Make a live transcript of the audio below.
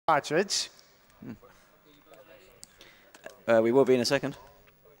cartridge. We will be in a second.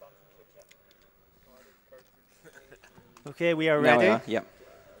 Okay, we are ready. We are. Yep.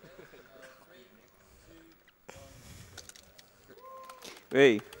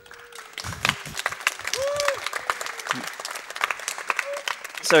 Hey.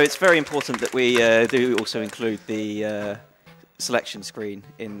 So it's very important that we do also include the selection screen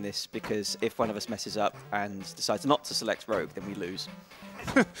in this, because if one of us messes up and decides not to select Rogue, then we lose.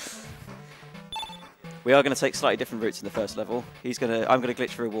 We are going to take slightly different routes in the first level. I'm going to glitch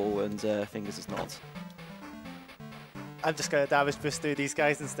through a wall, and Fingers is not. I'm just going to damage boost through these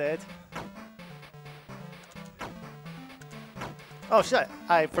guys instead. Oh shit,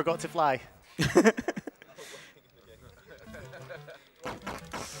 I forgot to fly.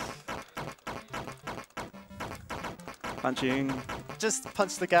 Punching. Just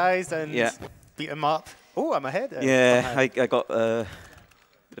punch the guys and beat them up. Oh, I'm ahead. Yeah, I got a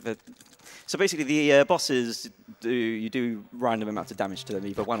bit of a... So basically the bosses, you do random amounts of damage to them,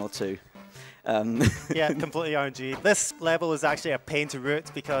 either 1 or 2. Yeah, completely RNG. This level is actually a pain to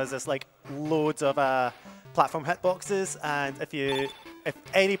root because there's like loads of platform hitboxes, and if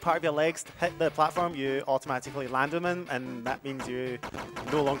any part of your legs hit the platform, you automatically land them in, and that means you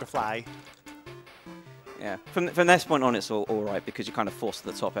no longer fly. Yeah, from this point on, it's all right because you're kind of forced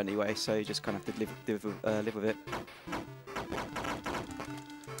to the top anyway, so you just kind of have to live with it.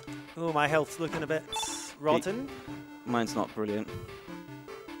 Oh, my health's looking a bit rotten. Mine's not brilliant.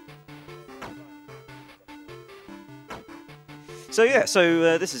 So yeah,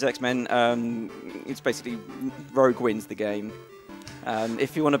 this is X-Men. It's basically Rogue wins the game.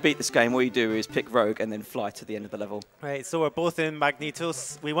 If you want to beat this game, all you do is pick Rogue and then fly to the end of the level. Right, so we're both in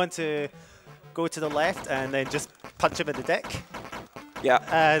Magnetos. We want to go to the left and then just punch him in the dick. Yeah.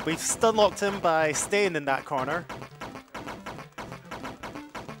 And we've stun locked him by staying in that corner.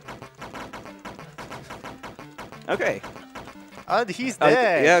 Okay. And he's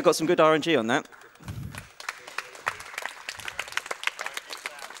dead. Yeah, I got some good RNG on that.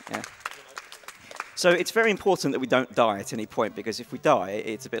 Yeah. So it's very important that we don't die at any point, because if we die,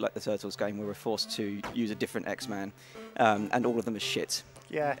 it's a bit like the Turtles game where we're forced to use a different X-Man, and all of them are shit.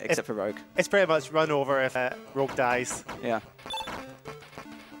 Yeah. Except for Rogue. It's pretty much run over if Rogue dies. Yeah.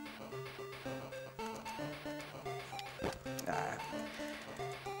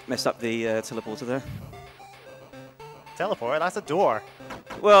 Messed up the teleporter there. Teleport? That's a door.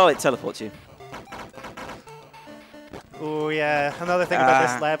 Well, it teleports you. Oh yeah, another thing about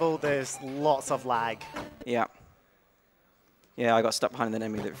this level, there's lots of lag. Yeah. Yeah, I got stuck behind an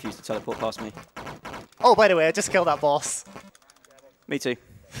enemy that refused to teleport past me. Oh, by the way, I just killed that boss. Me too.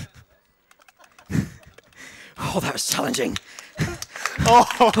 Oh, that was challenging. Oh,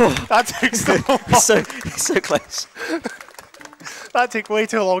 that took so long. so close. That took way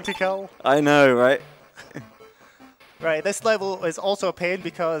too long to kill. I know, right? Right, this level is also a pain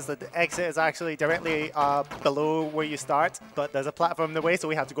because the exit is actually directly below where you start, but there's a platform in the way, so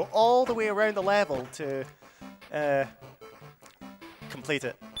we have to go all the way around the level to complete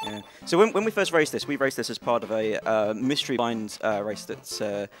it. Yeah. So when we first raced this, we raced this as part of a mystery blind race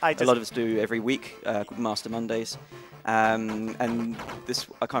that a lot of us do every week called Master Mondays. And this,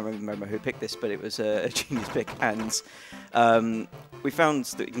 I can't remember who picked this, but it was a genius pick. And we found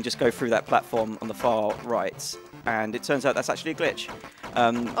that you can just go through that platform on the far right, and it turns out that's actually a glitch.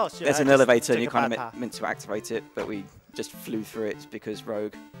 Oh, shit, there's an elevator, and you're kind of meant to activate it, but we just flew through it because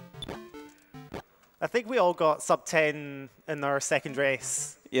Rogue. I think we all got sub 10 in our second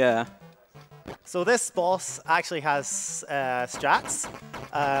race. Yeah. So this boss actually has strats.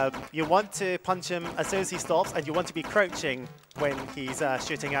 You want to punch him as soon as he stops, and you want to be crouching when he's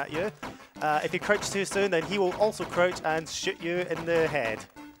shooting at you. If you crouch too soon, then he will also crouch and shoot you in the head.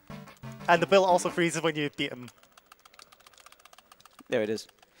 And the bill also freezes when you beat him. There it is.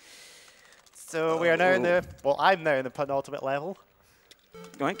 So we are now in the, well, I'm now in the penultimate level.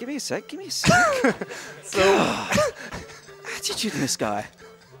 All right, give me a sec, So, attitude in this guy.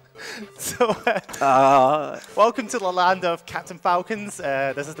 So, welcome to the land of Captain Falcons.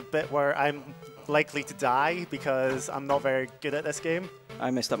 This is the bit where I'm likely to die because I'm not very good at this game.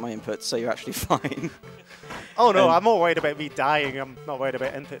 I messed up my input, so you're actually fine. Oh no, I'm more worried about me dying. I'm not worried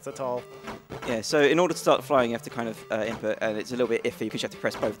about inputs at all. Yeah, so in order to start flying, you have to kind of input, and it's a little bit iffy because you have to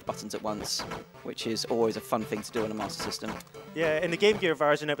press both the buttons at once, which is always a fun thing to do on a Master System. Yeah, in the Game Gear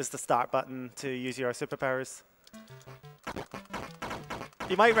version, it was the start button to use your superpowers.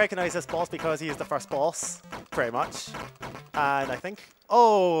 You might recognize this boss because he is the first boss, pretty much. And I think,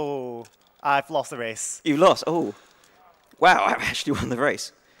 oh, I've lost the race. You lost? Oh. Wow, I actually won the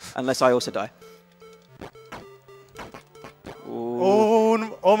race. Unless I also die. Ooh. Oh,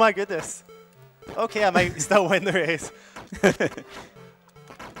 Oh my goodness. Okay, I might still win the race.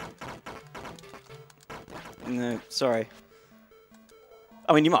 No, sorry.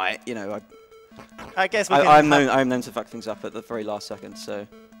 I mean, you might, you know. I guess we I'm known to fuck things up at the very last second, so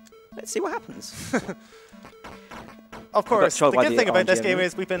let's see what happens. Of course, the good thing about this game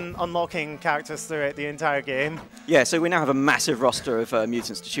is we've been unlocking characters throughout the entire game. Yeah, so we now have a massive roster of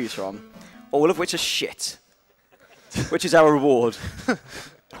mutants to choose from, all of which are shit, which is our reward.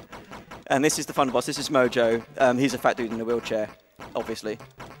 And this is the final boss. This is Mojo. He's a fat dude in a wheelchair, obviously.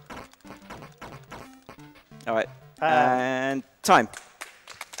 All right, and time.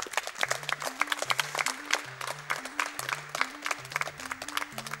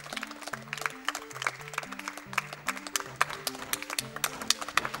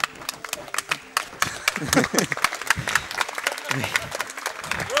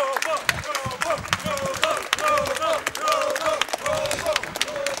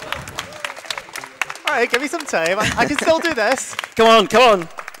 Alright, give me some time. I can still do this. Come on, come on.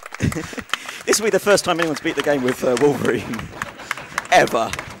 This will be the first time anyone's beat the game with Wolverine.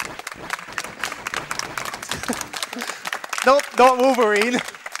 Ever. Nope, not Wolverine.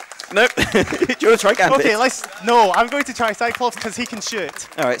 Nope. Do you want to try Gambit? Okay, no, I'm going to try Cyclops because he can shoot.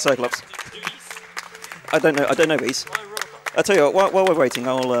 Alright, Cyclops. I don't know these. I'll tell you what, while we're waiting,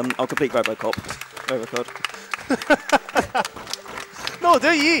 I'll complete Robocop. No, do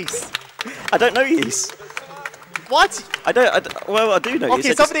Yeast. I don't know Yeast. What? Well, I do know Yeast.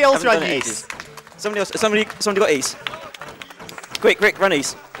 Okay, somebody else run Yeast. Somebody got Yeast. Quick, run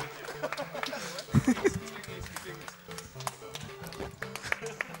Yeast.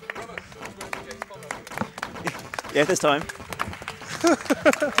 Yeah, this time.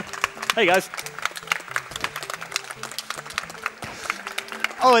 Hey guys.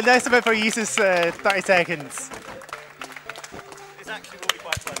 Oh, and that's about for Yeast is 30 seconds. It's actually already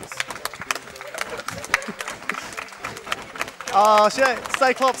quite close. Oh shit,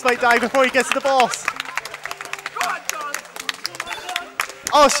 Cyclops might die before he gets to the boss.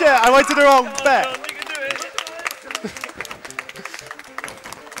 Oh shit, I went to the wrong bit.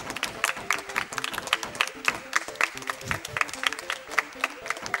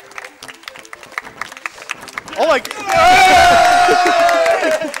 Oh my god.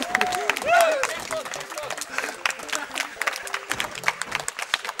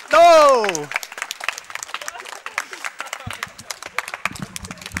 No!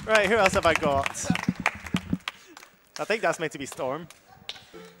 Right, who else have I got? I think that's meant to be Storm.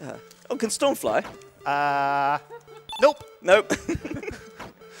 Oh, can Storm fly? Nope. Nope.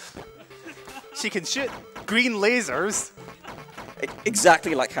 She can shoot green lasers.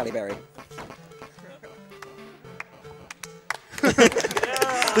 Exactly like Halle Berry.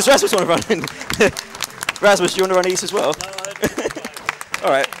 Does Rasmus want to run in? Rasmus, do you want to run East as well?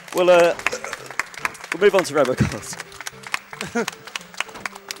 All right, we'll move on to Robocop.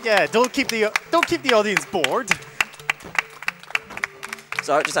 Yeah, don't keep the audience bored.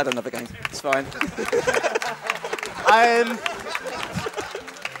 So just add another game. It's fine.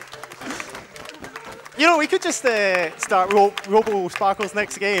 You know, we could just start Robosparkle's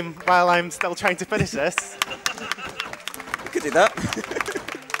next game while I'm still trying to finish this. We could do that.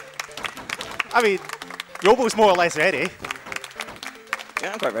 I mean, Robo's more or less ready.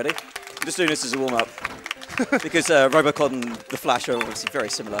 Yeah, I'm quite ready. I'm just doing this as a warm-up. Because Robocop and The Flash are obviously very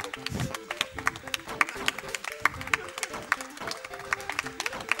similar.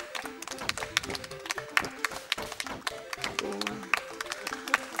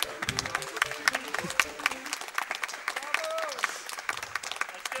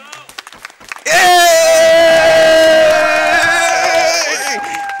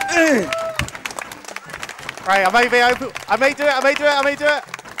 Right, I may do it.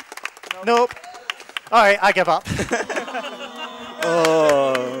 Nope. Alright, I give up.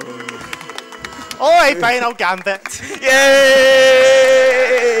 Oh. Alright, fine, I'll Gambit. Yay!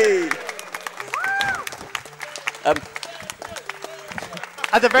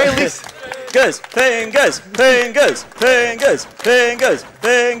 At the very least. Fingers.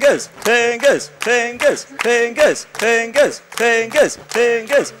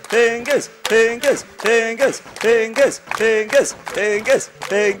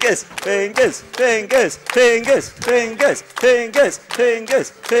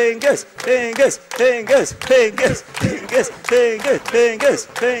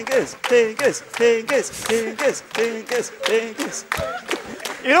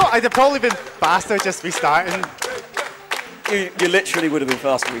 You know, I'd have probably been faster just restarting. You literally would have been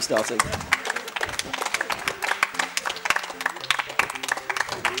faster restarting.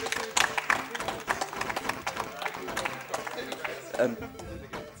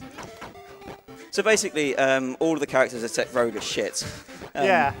 So basically, all of the characters except Rogue are shit.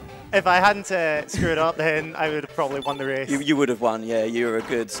 Yeah. If I hadn't screwed up, then I would have probably won the race. You would have won, yeah. You were a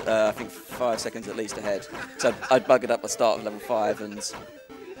good, I think, 5 seconds at least ahead. So I'd buggered up the start of level 5 and...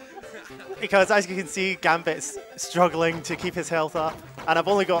 Because as you can see, Gambit's struggling to keep his health up. And I've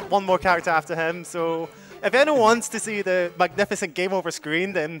only got one more character after him, so if anyone wants to see the magnificent game over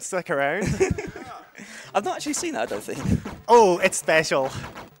screen, then stick around. I've not actually seen that, I don't think. Oh, it's special.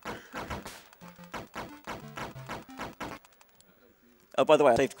 Oh, by the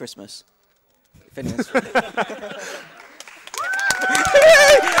way, I saved Christmas. If anyone's...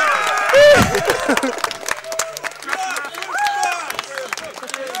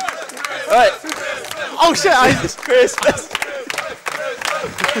 Right. Oh shit! Christmas.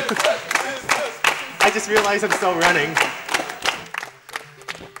 I just realised I'm still running.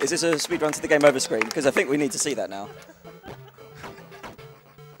 Is this a speed run to the game over screen? Because I think we need to see that now.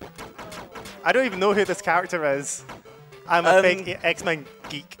 I don't even know who this character is. I'm a big X-Men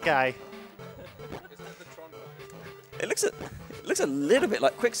geek guy. It looks a little bit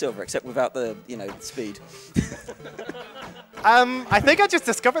like Quicksilver, except without the speed. I think I just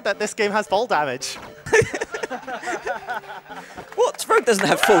discovered that this game has fall damage. What? Rogue doesn't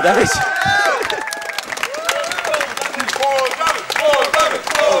have full damage.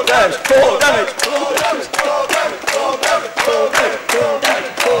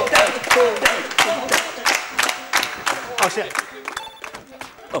 Oh shit.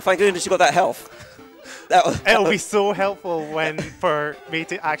 Oh, thank goodness you got that health. It'll be so helpful for me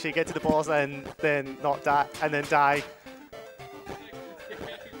to actually get to the boss and then not die and then die.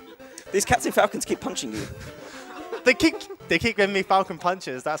 These Captain Falcons keep punching you. They keep giving me Falcon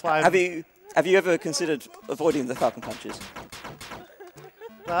punches. That's why. Have you ever considered avoiding the Falcon punches?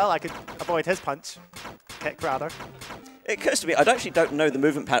 Well, I could avoid his punch. Kick rather. It occurs to me I actually don't know the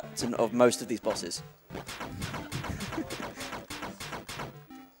movement pattern of most of these bosses.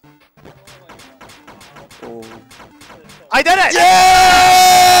 Oh. I did it! Yay!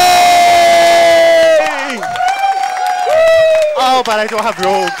 Oh, but I don't have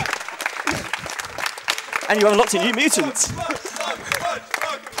Rogue. And you unlocked a new mutant.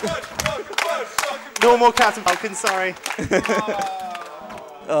 No more Captain Falcon, sorry.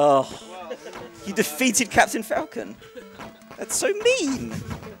 Oh, you defeated Captain Falcon. That's so mean.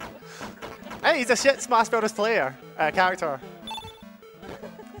 Hey, he's a shit Smash Brothers player, character.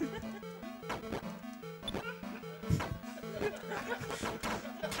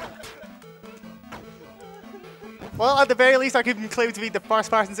 Well, at the very least, I can claim to be the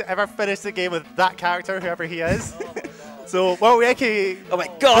first person to ever finish the game with that character, whoever he is. So, well, we actually... Oh my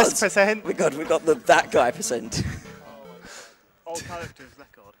god! Percent. We got that guy percent. All characters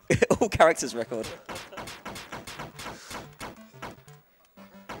record. All characters record.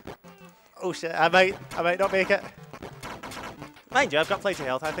 Oh shit, I might not make it. Mind you, I've got plenty of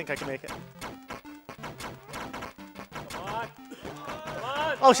health. I think I can make it. Come on. Come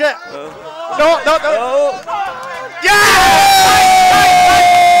on. Oh shit! No! Oh. Yeah!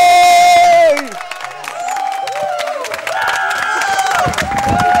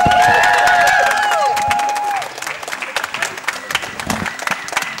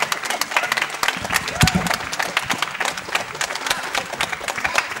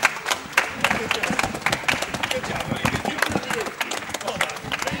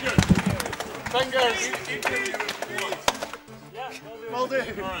 Will do.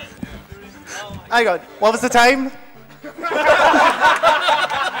 Hang on, what was the time?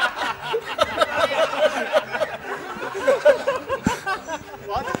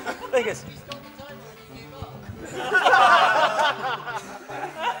 What? Vegas.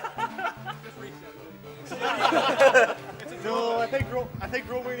 No, I think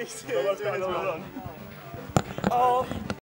Roman needs to do it as well. Oh.